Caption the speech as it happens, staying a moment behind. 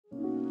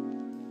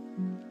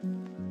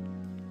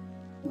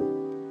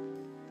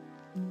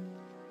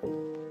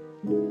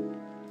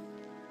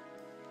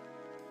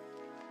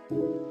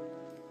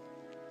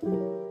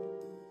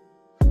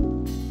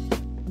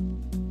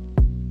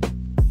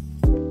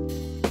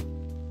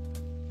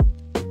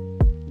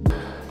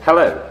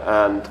Hello,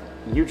 and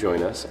you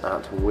join us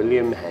at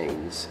William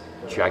Heynes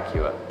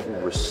Jaguar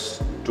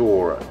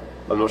Restorer.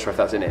 I'm not sure if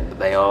that's in it, but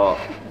they are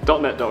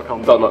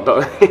 .net.com.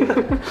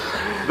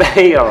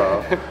 They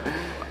are,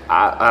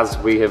 as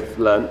we have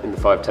learnt in the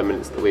 5-10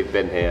 minutes that we've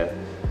been here,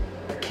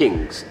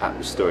 kings at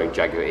restoring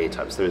Jaguar E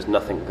Types. There is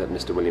nothing that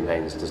Mr. William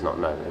Heynes does not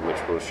know, in which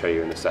we'll show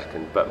you in a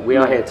second. But we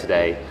are here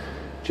today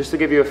just to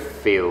give you a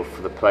feel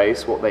for the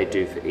place, what they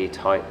do for E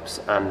Types,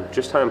 and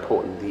just how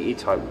important the E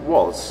Type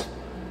was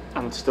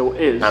and still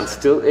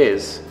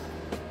is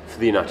for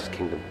the United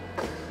Kingdom.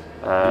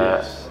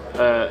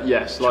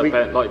 Yes, like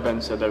Ben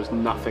said, there was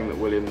nothing that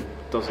William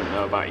doesn't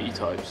know about E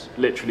Types,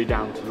 literally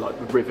down to like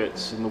the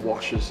rivets and the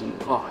washers, and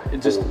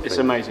it's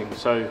amazing.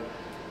 So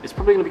it's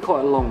probably going to be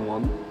quite a long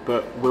one,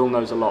 but Will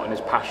knows a lot, and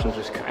his passion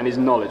and his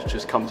knowledge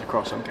just comes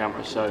across on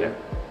camera. So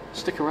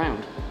stick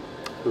around.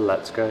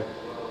 Let's go.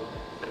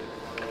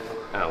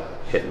 Ow,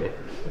 hit me.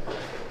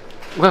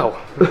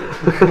 Well,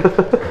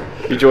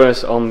 you join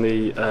us on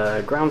the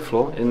ground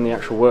floor in the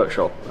actual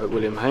workshop at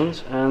William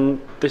Heynes,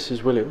 and this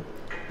is William.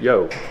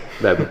 Yo,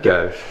 there we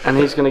go. And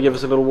he's going to give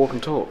us a little walk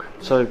and talk.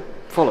 So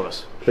follow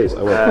us, please.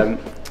 I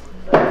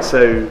will.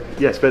 So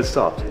yes, let's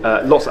start.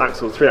 Lots of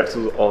axles, 3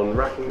 axles on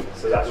racking.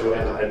 So that's your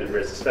independent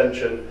rear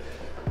suspension.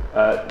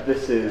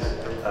 This is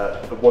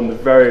one of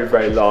the very,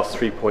 very last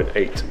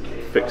 3.8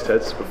 fixed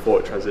heads before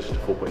it transitioned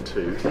to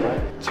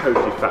 4.2.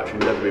 Totally factory,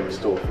 never been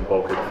restored from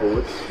bulkhead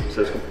forwards,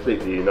 so it's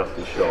completely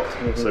nothing shot.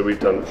 So we've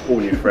done all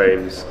new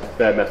frames,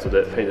 bare metaled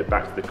it, painted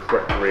back to the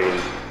correct green,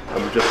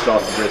 and we've just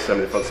started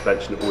reassembling the front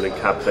suspension all in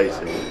cab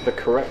plating. The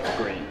correct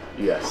green?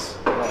 Yes.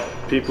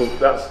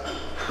 That's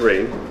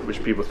green,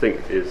 which people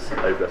think is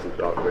opalescent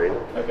dark green,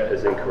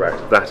 is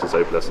incorrect. That is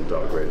opalescent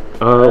dark green.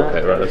 Oh,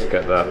 okay, right, let's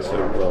get that. So,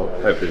 well,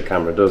 hopefully the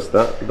camera does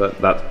that,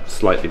 but that's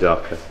slightly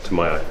darker to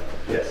my eye.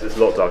 Yes, it's a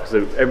lot darker, so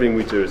everything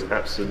we do is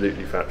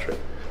absolutely factory.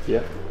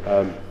 Yeah.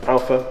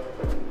 Alpha,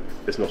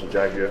 it's not a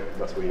Jaguar,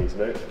 that's what you need to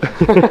know.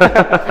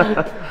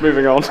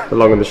 Moving on. The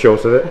long and the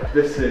short of it.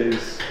 This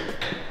is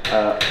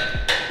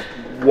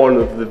one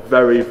of the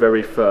very,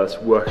 very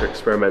first worker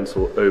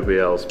experimental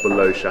OBLs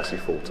below chassis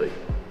 40.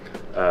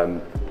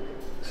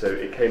 So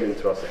it came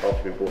into us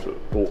after we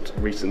bought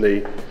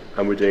recently,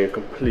 and we're doing a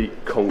complete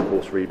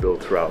concourse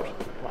rebuild throughout.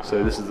 Wow.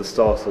 So this is the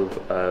start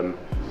of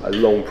a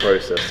long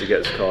process to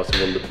get this car to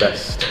one of the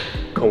best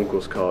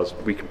concourse cars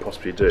we can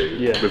possibly do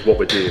with what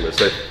we're dealing with.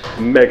 So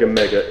mega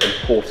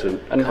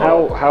important. And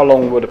how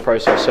long would a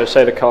process, so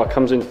say the car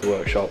comes into the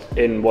workshop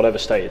in whatever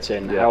state it's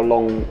in, how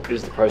long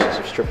is the process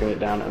of stripping it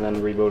down and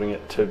then rebuilding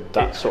it to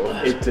that sort of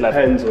It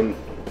depends on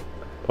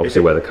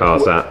obviously where the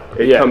car's at.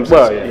 It depends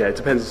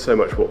on so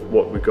much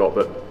what we've got,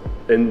 but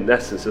in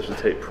essence this will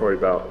take probably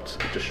about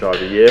just shy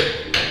of a year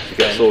to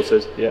get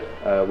sorted.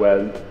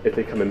 Where if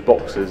they come in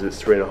boxes,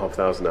 it's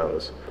 3,500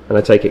 hours. And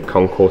I take it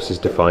concourse is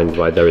defined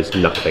by there is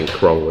nothing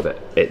wrong with it.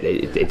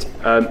 It's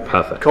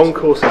perfect.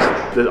 Concourse is,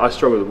 I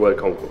struggle with the word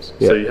concourse.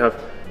 So you have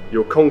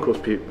your concourse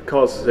people,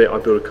 cars say I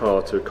build a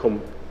car to a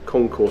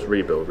concourse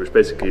rebuild, which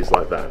basically is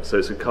like that. So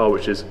it's a car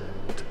which is,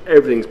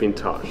 everything's been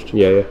touched.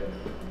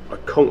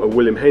 A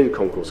William Heynes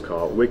concourse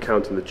car, we're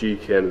counting the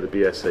GKN and the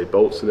BSA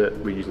bolts in it,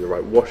 we're using the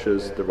right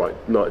washers, the right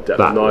depth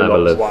of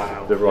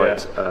nylons, the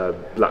right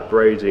black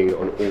braiding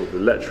on all of the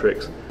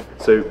electrics.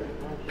 So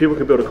people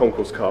can build a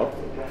concourse car,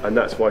 and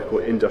that's why I call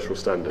it industrial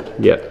standard.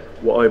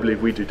 What I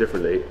believe we do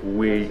differently,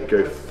 we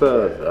go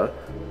further,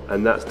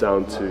 and that's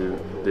down to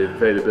the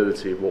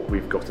availability of what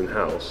we've got in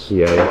house,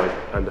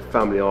 and the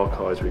family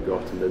archives we've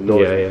got, and the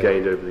knowledge we've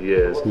gained over the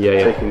years,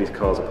 taking these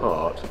cars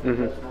apart.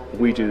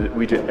 We do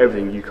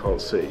everything you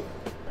can't see.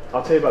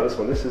 I'll tell you about this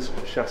one. This is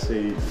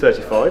chassis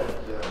 35.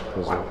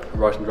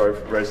 Right and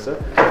drive roadster.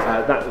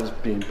 That was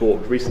being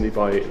bought recently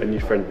by a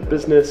new friend of the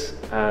business,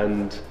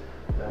 and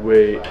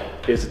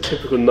it's a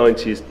typical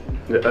 90s,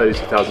 early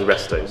 2000s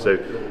resto. So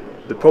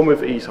the problem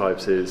with E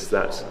Types is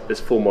that it's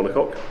full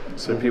monocoque,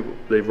 so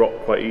they rot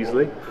quite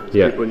easily.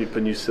 So when you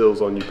put new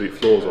sills on, you boot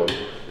floors on.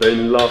 But in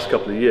the last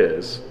couple of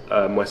years,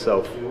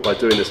 myself, by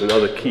doing this and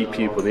other key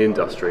people in the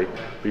industry,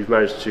 we've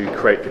managed to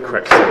create the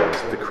correct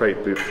sills, the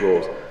correct boot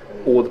floors.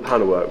 All the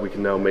panel work we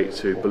can now make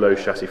to below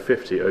chassis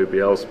 50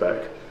 OBL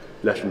spec,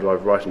 left and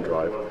drive, right and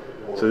drive.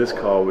 So this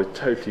car we're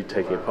totally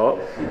taking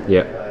apart,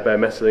 bare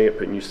metaling it,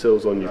 putting new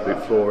sills on, new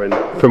boot floor in.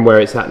 From where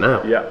it's at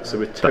now? So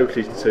we're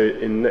totally,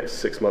 in the next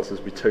 6 months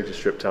it'll be totally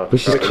stripped out.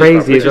 Which is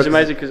crazy. Which is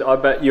amazing, because I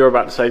bet you're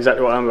about to say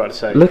exactly what I'm about to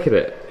say. Look at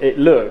it. It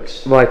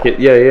looks like it,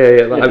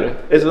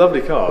 It's a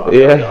lovely car.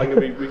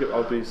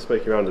 I'll be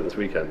smoking around it this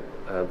weekend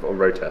on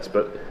road test,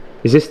 but...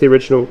 Is this the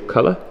original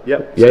colour?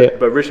 But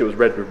originally it was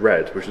red with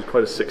red, which is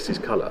quite a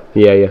 60s colour.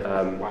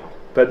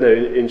 But no,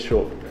 in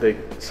short,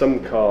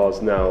 some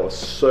cars now are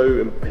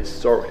so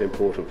historically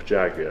important for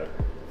Jaguar,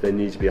 they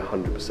need to be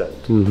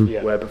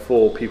 100%. Where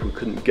before people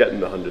couldn't get them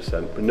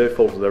 100%, but no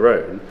fault of their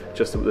own,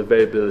 just the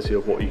availability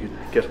of what you could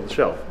get on the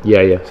shelf.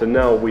 So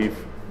now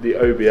the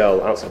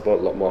OBL outside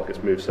lot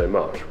market's moved so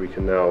much, we've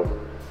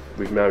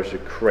managed to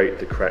create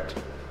the correct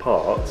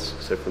parts,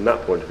 so from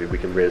that point of view we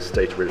can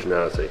reinstate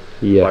originality.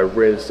 By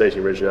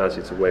reinstating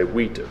originality to the way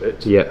we do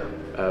it,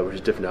 which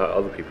is different to how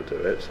other people do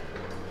it.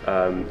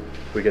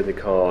 We're getting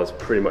the cars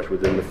pretty much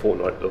within the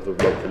fortnight of the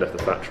month they left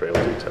the factory on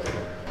detail.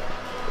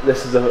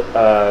 This is a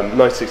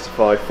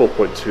 965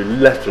 4.2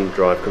 left-hand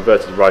drive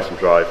converted to right-hand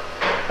drive.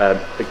 A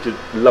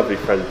lovely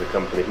friend of the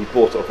company. He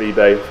bought it off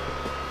eBay.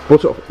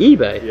 Bought it off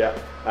eBay? Yeah.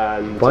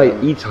 And buy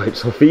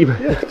E-Types off eBay?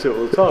 Yeah, I do it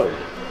all the time.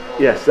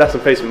 Yes, that's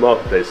on Facebook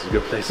Marketplace. It's a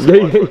good place to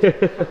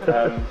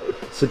buy.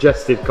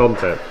 Suggested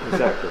content.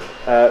 Exactly.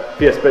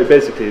 Yes, but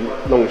basically,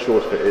 long and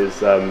short of it is,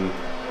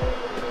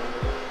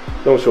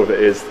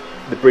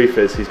 the brief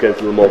is he's going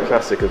to the more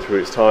classic and through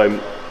its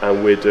time,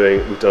 and we've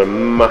done a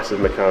massive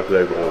mechanical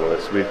overhaul on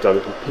it. So we've done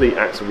a complete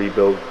axle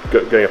rebuild,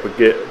 going up a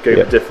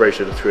diff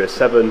ratio to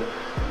 307.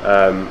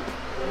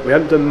 We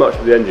haven't done much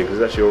with the engine because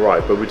it's actually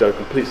alright, but we've done a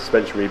complete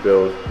suspension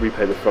rebuild,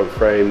 repaint the front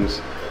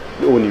frames,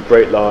 all new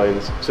brake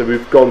lines. So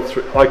we've gone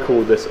through, I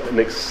call this an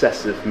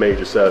excessive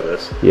major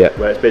service,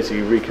 where it's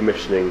basically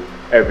recommissioning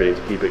everything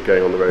to keep it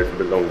going on the road for a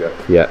bit longer.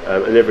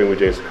 And everything we're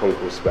doing is a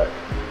concourse spec.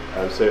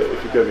 So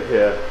if you go over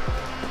here,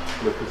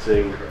 we're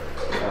putting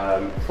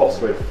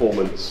Fosterway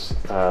Performance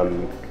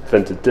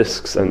vented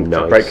discs and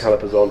brake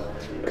calipers on.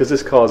 Because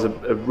this car's a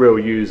real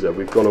user,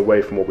 we've gone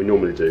away from what we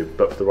normally do,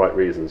 but for the right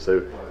reasons.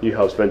 So new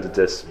hubs, vented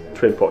discs,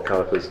 twin pot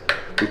calipers.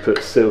 We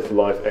put Seal for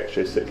Life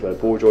XJ6 low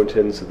ball joint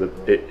in, so that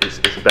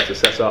it's a better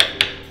setup.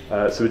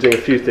 So we're doing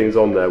a few things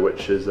on there,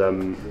 which is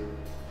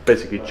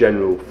basically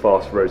general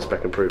fast road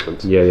spec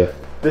improvements.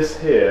 This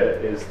here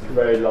is the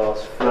very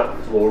last flat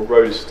floor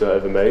roadster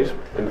ever made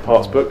in the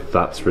parts book.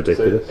 That's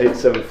ridiculous.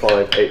 So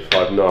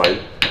 875859.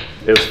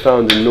 It was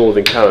found in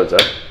northern Canada,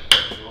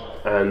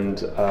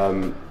 and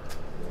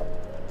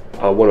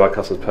one of our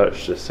customers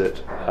purchased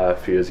it a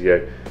few years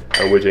ago,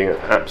 and we're doing an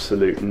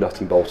absolute nut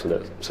and bolt in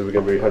it. So we're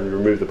going to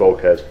remove the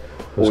bulkhead.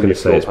 I was going to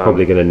say it's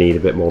probably going to need a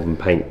bit more than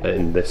paint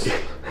in this.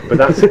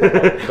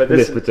 But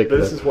this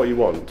is what you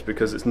want,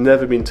 because it's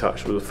never been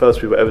touched. We're the first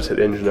people to ever take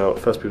the engine out,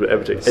 first people to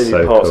ever take any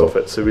parts off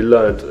it. So we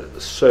learned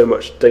so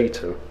much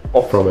data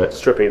from it,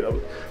 stripping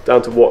it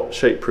down to what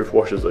shape-proof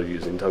washers they're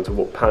using, down to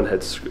what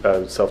panhead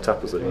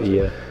self-tappers they're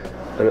using.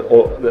 And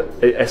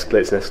it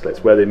escalates and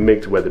escalates, where they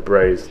MIG to where they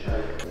brazed.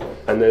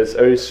 And there's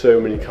only so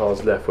many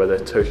cars left where they're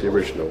totally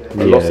original.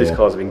 A lot of these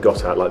cars have been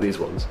got out, like these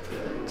ones.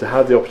 To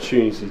have the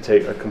opportunity to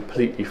take a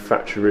completely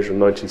factory original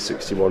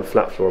 1961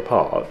 flat floor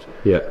apart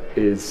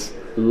is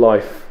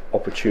life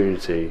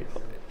opportunity.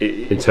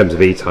 In terms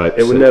of E-Types,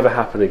 it will never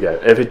happen again.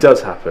 And if it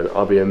does happen,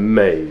 I'll be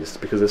amazed,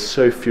 because there's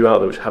so few out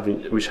there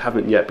which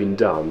haven't yet been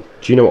done.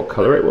 Do you know what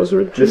colour it was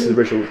originally? This is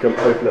original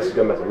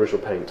gunmetal,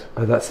 original paint.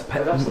 Oh, that's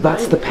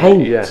the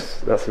paint.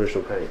 Yes, that's the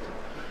original paint.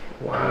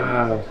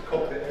 Wow.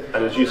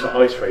 And it's used for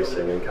ice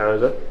racing in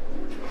Canada.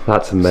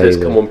 That's amazing. So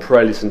it's come on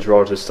Pirelli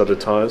Centenario studded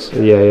tyres.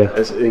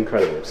 It's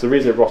incredible. So the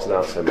reason it rotted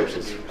out so much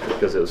is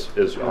because it was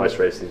ice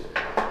racing.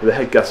 The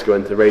head gasket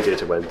went, the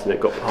radiator went, and it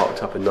got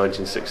parked up in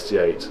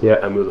 1968.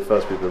 And we were the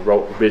first people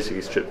to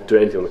basically do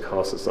anything on the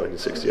car since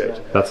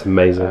 1968. That's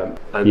amazing.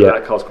 And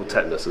that car's called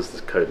Tetanus, is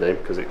the code name,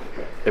 because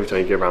every time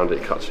you go around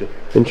it cuts you.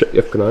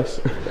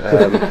 Nice.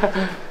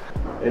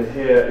 In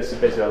here, it's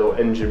basically our little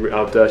engine,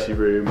 our dirty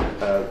room.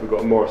 We've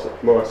got a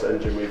Morris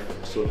engine. We've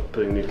sort of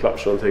putting new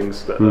clutch on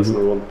things. That's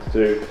another one to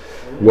do.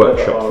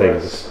 Workshop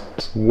things.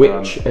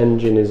 Which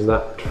engine is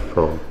that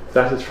from?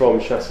 That is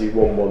from chassis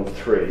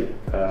 113,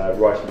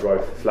 right and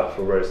drive flat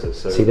floor roadsters.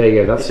 So see, there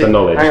you go. That's the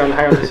knowledge. Hang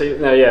on. See,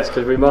 no, yes,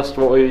 because we must.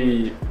 What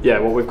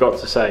we've got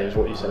to say is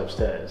what you said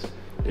upstairs.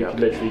 You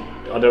could literally.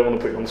 I don't want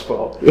to put you on the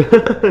spot.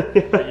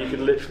 But you could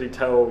literally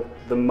tell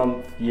the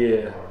month,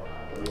 year.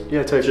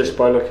 Yeah, totally. Just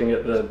by looking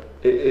at the.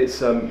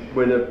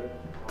 We're in a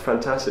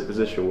fantastic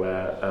position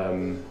where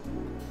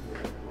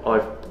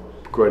I've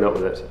grown up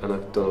with it, and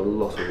I've done a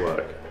lot of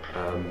work,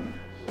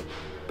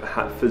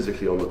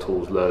 physically on the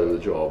tools, learning the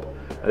job.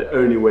 And the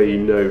only way you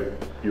know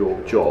your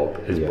job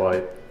is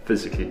by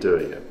physically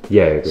doing it.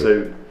 Yeah, I agree.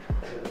 So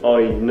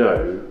I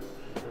know,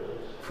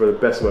 for the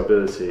best of my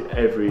ability,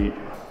 every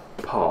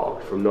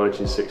part from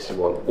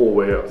 1961 all the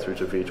way up through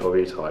to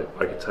V12 E Type.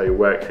 I can tell you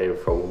where it came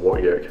from and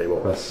what year it came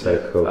off. That's so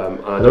cool.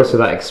 And also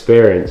that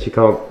experience,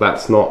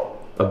 that's not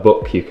a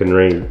book you can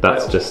read.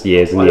 That's just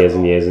years and years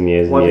and years and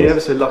years. Well, I've been ever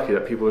so lucky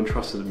that people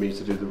entrusted me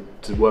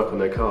to work on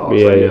their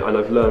cars. And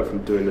I've learned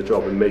from doing the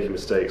job and making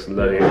mistakes and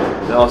learning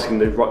and asking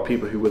the right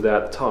people who were there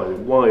at the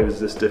time, why is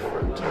this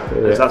different?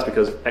 And that's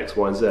because X,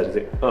 Y, and Z. You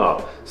think,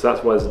 so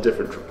that's why there's a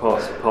different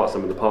parts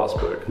number in the parts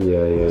book.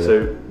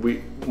 So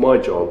my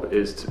job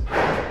is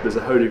there's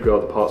a holy grail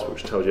of the parts book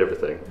which tells you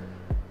everything.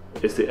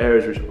 It's the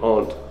areas which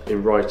aren't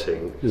in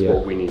writing is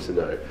what we need to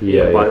know.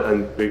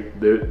 And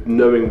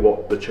knowing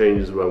what the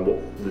changes were and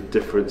what the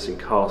difference in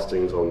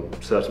castings on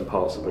certain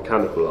parts of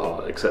mechanical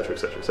are, etc.,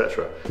 etc.,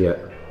 etc.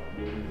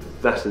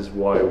 that is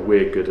why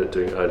we're good at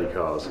doing early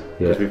cars,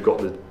 because we've got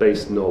the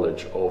base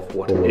knowledge of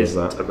what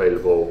isn't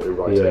available in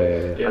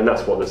writing, and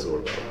that's what this is all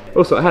about.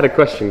 Also, I had a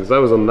question, because I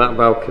was on that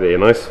balcony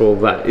and I saw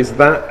that. Is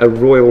that a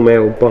Royal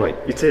Mail bike?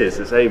 It is.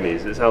 It's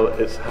Amy's. It's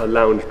her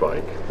lounge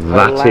bike.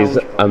 That is,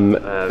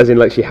 as in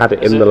like she had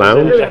it in the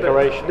lounge?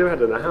 Decoration. They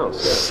had it in the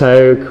house.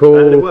 So cool.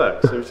 And it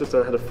worked. So it was just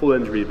had a full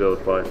engine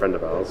rebuild by a friend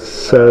of ours.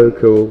 So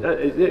cool.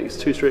 It's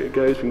 2 straight it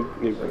goes. We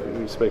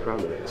can just make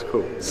around with it. It's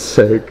cool.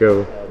 So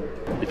cool.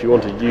 If you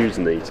want to use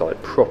an E-Type,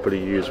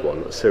 properly use one,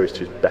 a Series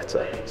 2 is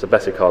better. It's a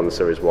better car than the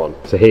Series 1.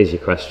 So here's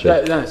your question.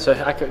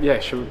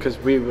 Sure, because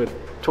we were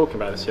talking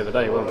about this the other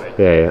day, weren't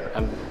we? Yeah.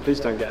 And please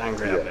don't get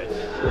angry at me.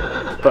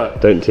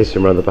 But don't tiss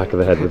him around the back of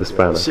the head with a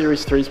spanner.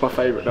 Series 3 is my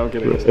favourite. Don't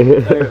give it.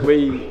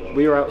 Anyway,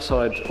 we were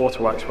outside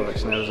Auto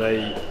Waxworks, and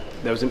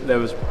there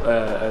was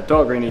a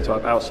dark green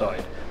E-Type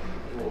outside.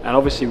 And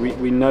obviously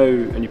we know,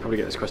 and you probably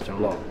get this question a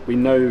lot, we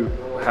know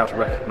how to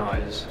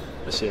recognise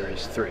a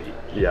Series 3.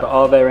 Yeah. But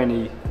are there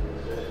any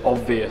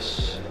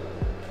obvious?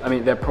 I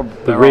mean, they're probably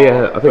the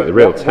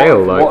real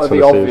tail lights. What are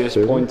the obvious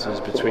pointers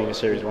between a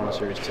Series 1 and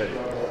Series 2?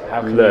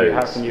 How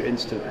can you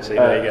instantly see?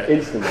 There you go.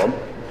 Instant one.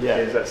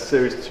 Is that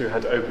Series 2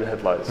 had open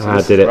headlights. So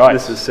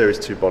this is Series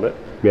 2 bonnet.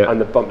 Yeah. And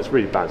the bump is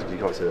really bad because you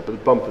can't see it, but the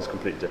bumper is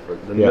completely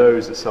different. The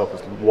nose itself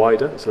is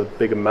wider, so a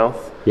bigger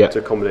mouth to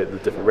accommodate the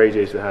different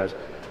radiators it had.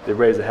 They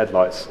raised the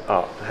headlights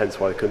up, hence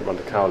why they couldn't run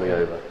the cowling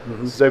over.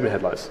 So it's open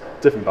headlights,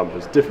 different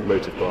bumpers, different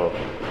motive bar,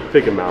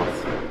 bigger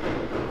mouth.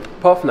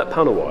 Apart from that,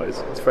 panel-wise,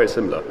 it's very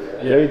similar.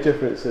 The only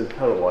difference is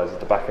panel-wise at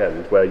the back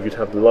end, where you'd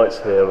have the lights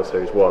here on the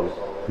Series 1.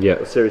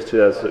 The Series 2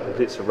 has a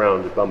complete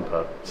surrounded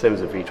bumper, same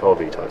as a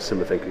V12 E-Type,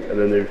 similar thinking. And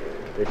then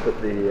they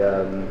put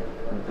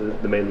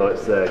the main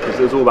lights there, because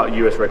it was all about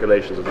US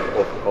regulations of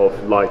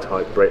light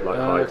height, brake light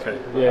height,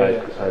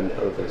 and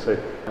other things. So,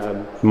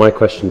 my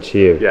question to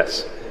you.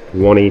 Yes.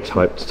 One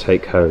E-Type to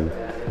take home.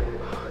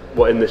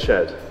 What, in the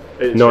shed?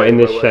 Not in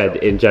this shed,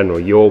 in general.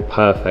 Your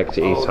perfect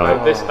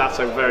E-Type. That's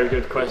a very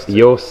good question.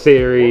 Your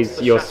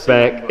series, your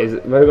spec, is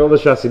not the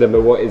chassis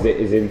number. What is it?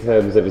 Is in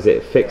terms of, is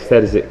it fixed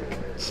head? Is it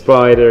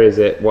Spider? Is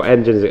it what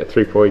engine? Is it a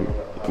 3-point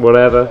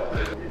whatever?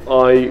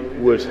 I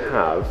would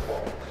have.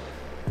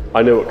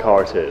 I know what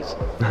car it is.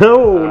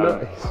 Oh,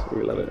 nice!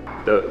 We love it.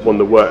 One of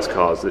the works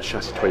cars, the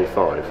chassis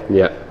 25.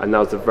 Yeah. And that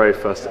was the very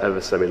first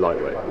ever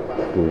semi-lightweight.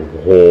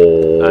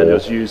 Oh. And it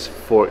was used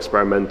for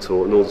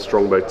experimental and all the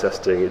strong mode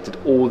testing. It did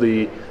all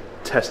the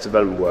test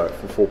development work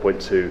for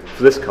 4.2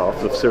 for this car,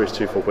 for the Series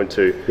 2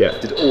 4.2. Yeah.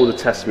 Did all the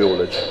test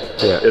muleage.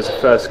 Yeah. It was the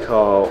first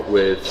car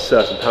with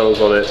certain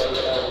panels on it.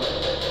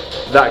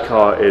 That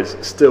car is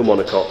still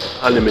monocoque,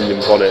 aluminium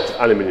bonnet,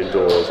 aluminium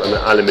doors, and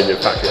an aluminium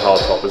factory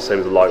hardtop, the same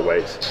as the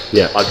lightweight.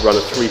 Yeah. I'd run a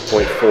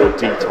 3.4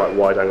 D-type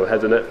wide-angle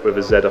head in it with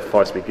a ZF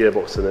 5-speed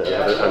gearbox in it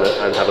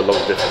and have a long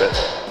diff in it.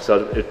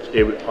 So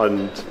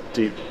I'd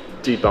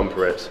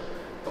de-bumper it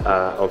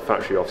on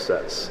factory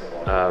offsets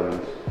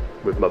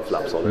with mud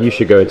flaps on it. You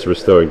should go into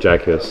restoring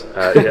Jaguars.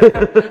 So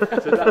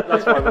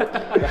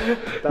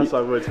that's what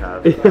I would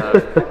have.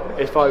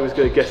 If I was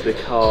going to get in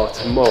the car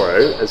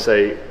tomorrow and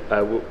say,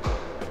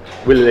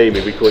 Will and Amy,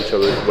 we call each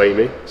other Weigh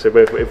Me. So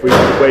if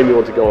Weigh Me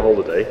want to go on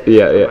holiday,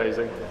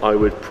 amazing. I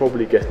would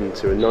probably get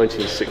into a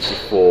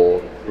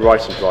 1964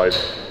 right and drive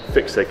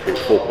fixed head coupe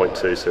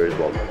 4.2 Series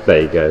 1.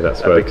 There you go.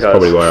 That's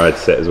probably where I'd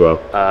sit as well.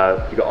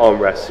 You've got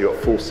armrests, you've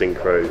got full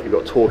synchro, you've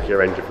got Torque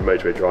engine for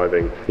motorway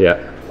driving.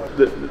 Yeah.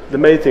 The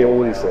main thing of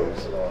all these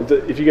things,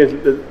 if you go,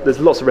 there's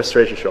lots of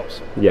restoration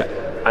shops. Yeah.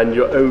 And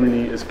you're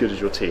only as good as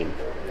your team.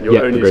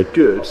 You're only as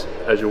good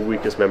as your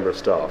weakest member of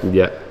staff.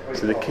 Yeah.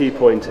 So the key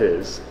point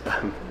is.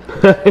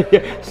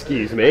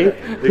 Excuse me.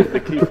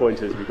 The key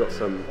point is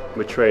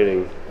we're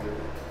training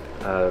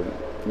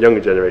younger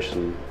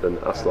generation than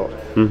us lot.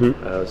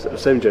 So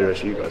same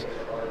generation you guys.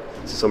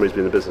 So somebody's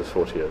been in the business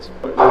for 40 years.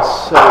 There's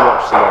so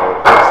much to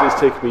know.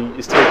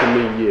 It's taken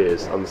me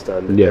years to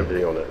understand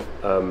everything on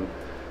it.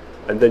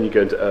 And then you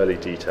go into early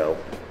detail.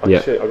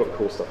 I've got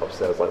cool stuff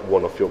upstairs, like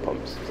one-off fuel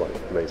pumps. It's like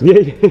amazing.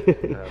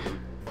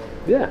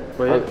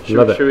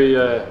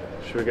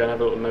 Should we go and have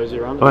a little nosy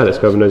around? Alright, let's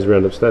go have a nosy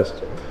around upstairs.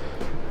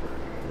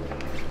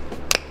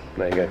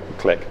 There you go.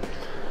 Click.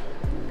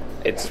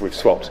 We've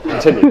swapped.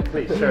 Continue.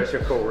 Please show us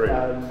your cool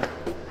room.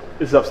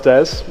 This is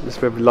upstairs. This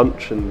is where we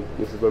lunch, and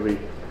this is where we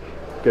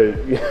go.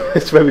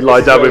 This is where we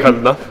lie down. We've had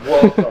enough.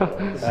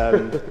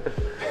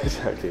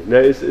 Exactly. No,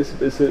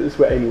 it's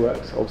where Amy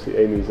works. Obviously,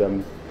 Amy's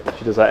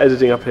she does our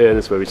editing up here, and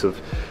it's where we sort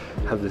of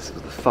have this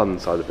the fun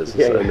side of the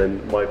business, and then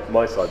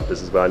my side of the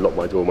business where I lock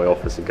my door in my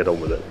office and get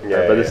on with it.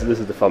 But this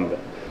is the fun bit.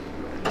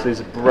 So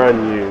these are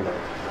brand new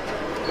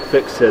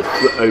fixed head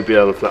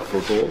OBL and flat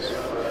floor doors.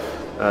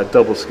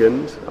 Double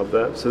skinned up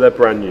there, so they're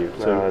brand new.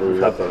 So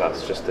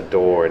that's just the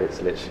door, and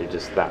it's literally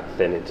just that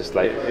thin. It just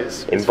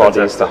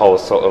embodies the whole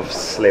sort of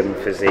slim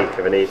physique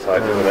of an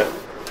E-Type, isn't it?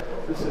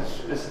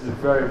 This is a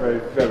very, very,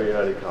 very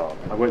early car.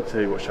 I won't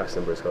tell you what chassis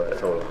number it's got.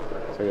 So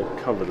I'm going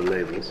to cover the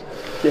labels.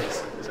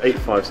 Yes, it's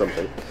 85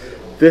 something.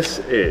 This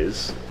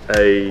is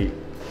a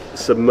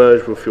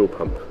submergible fuel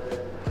pump.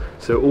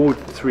 So all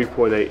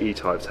 3.8 E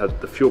Types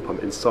had the fuel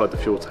pump inside the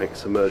fuel tank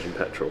submerged in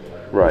petrol.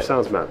 Right. Which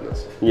sounds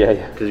madness. Yeah,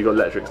 yeah. Because you've got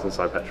electrics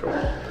inside petrol.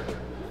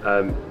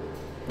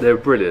 They're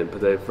brilliant,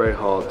 but they're very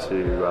hard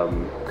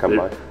to come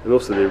by. And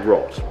also they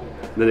rot.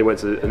 And then they went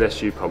to an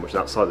SU pump, which is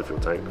outside the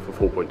fuel tank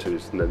for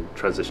 4.2s, and then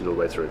transitioned all the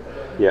way through.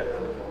 Yeah.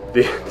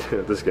 This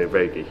is getting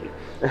very geeky.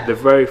 The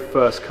very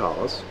first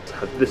cars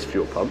had this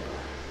fuel pump,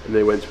 and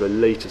they went to a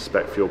later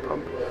spec fuel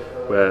pump,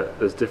 where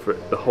there's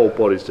different. The whole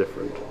body's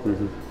different.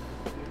 Mm-hmm.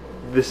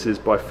 This is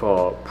by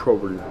far,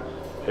 probably,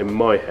 in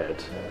my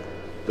head,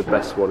 the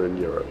best one in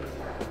Europe.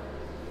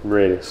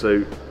 Really?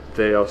 So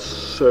they are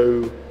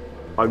so.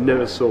 I've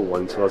never saw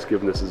one until I was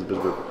given this as a bit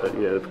of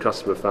a. The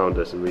customer found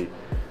it, and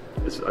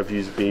I've been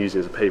using it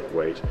as a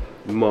paperweight.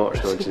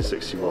 March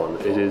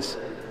 1961. It is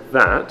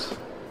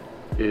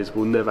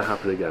will never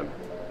happen again.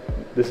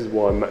 This is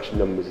why matching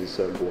numbers is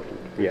so important,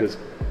 because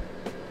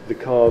the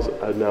cars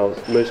are now,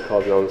 most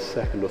cars are now on the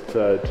second or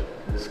third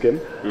skim.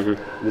 Mm-hmm.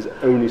 There's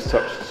only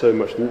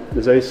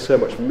so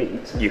much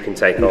meat you can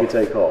take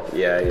off.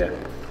 Yeah, yeah.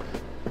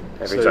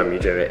 Every time you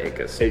do it,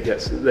 it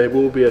gets. There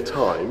will be a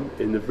time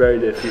in the very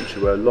near future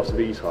where a lot of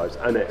E Types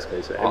and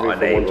X-Cases, every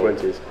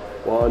 120s,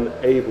 are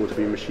unable to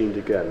be machined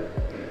again.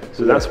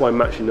 So that's why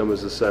matching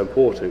numbers are so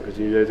important, because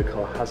you know the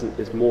car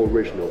is more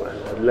original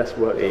and had less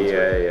work done to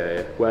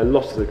it. Where a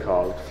lot of the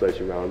cars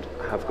floating around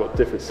have got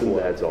different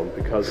cylinder heads on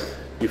because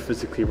you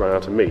physically run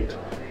out of meat.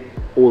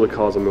 All the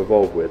cars I'm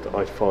involved with,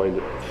 I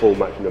find full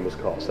matching numbers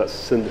cars. So that's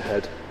cylinder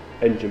head,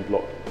 engine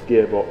block,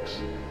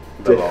 gearbox,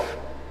 diff,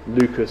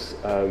 Lucas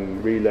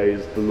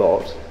relays, the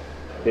lot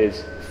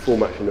is full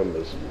matching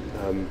numbers.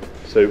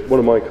 So one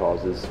of my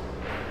cars is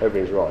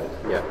everything's right.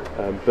 Yeah.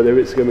 But there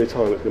is going to be a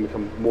time it's going to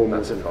become more and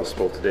more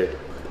impossible to do.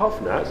 Apart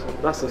from that,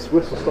 that's a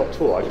whistle-stop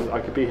tour. I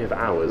could be here for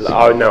hours.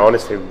 Oh no,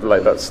 honestly,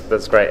 like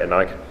that's great, and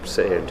I could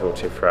sit here and talk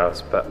to you for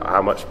hours. But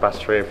how much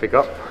battery have we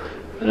got?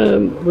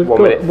 We've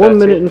got 1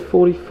 minute and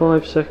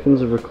 45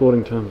 seconds of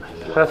recording time.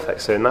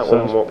 Perfect. So in that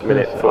 1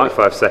 minute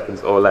 45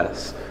 seconds or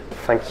less,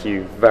 thank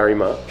you very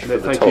much for the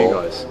tour. Thank you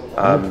guys.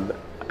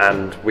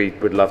 And we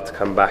would love to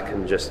come back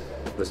and just.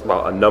 There's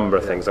a number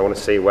of things. I want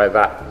to see where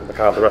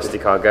the rusty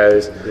car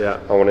goes. Yeah.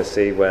 I want to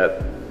see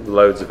where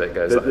loads of it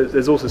goes.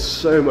 There's also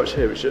so much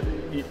here,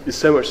 there's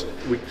so much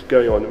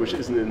going on which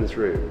isn't in this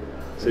room.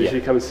 So you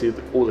should come and see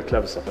all the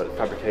clever stuff, like the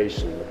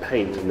fabrication, the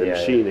paint, and the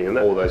machining, and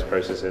all those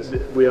processes.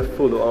 We are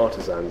full of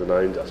artisans in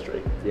our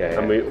industry.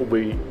 And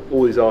we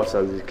all these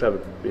artisans, these clever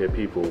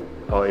people,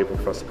 are able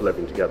for us to pull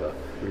everything together.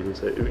 Mm-hmm.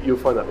 So you'll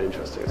find that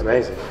interesting.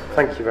 Amazing.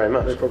 Thank you very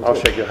much. I'll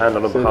shake your hand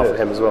on behalf of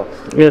him as well.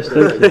 Yes,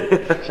 thank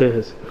you.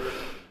 Cheers.